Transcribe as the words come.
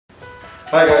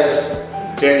Hi guys,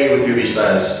 Danny with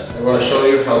UBeesize. I'm going to show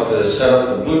you how to set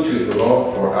up the Bluetooth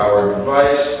remote for our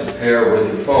device to pair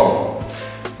with your phone.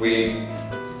 We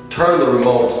turn the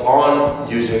remote on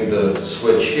using the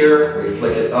switch here. We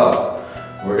flick it up.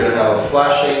 We're going to have a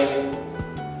flashing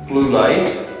blue light,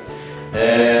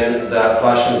 and that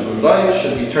flashing blue light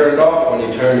should be turned off when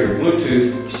you turn your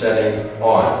Bluetooth setting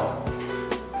on.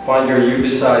 Find your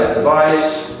UBeesize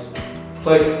device,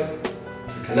 click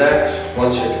connect.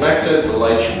 Once you're connected, the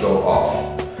light should go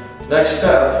off. Next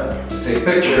step, to take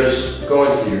pictures, go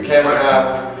into your camera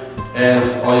app,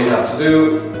 and all you have to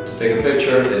do to take a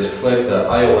picture is click the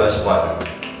iOS button.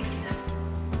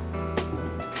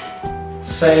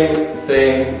 Same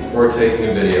thing for taking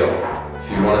a video.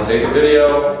 If you want to take a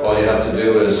video, all you have to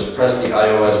do is press the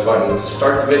iOS button to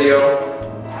start the video,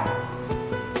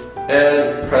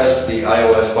 and press the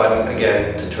iOS button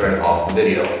again to turn off the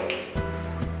video.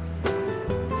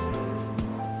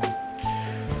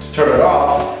 To turn it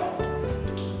off,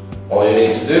 all you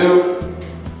need to do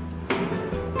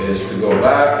is to go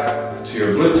back to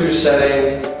your Bluetooth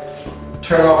setting,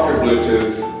 turn off your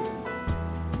Bluetooth,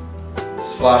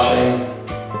 it's flashing,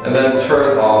 and then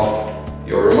turn off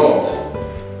your remote.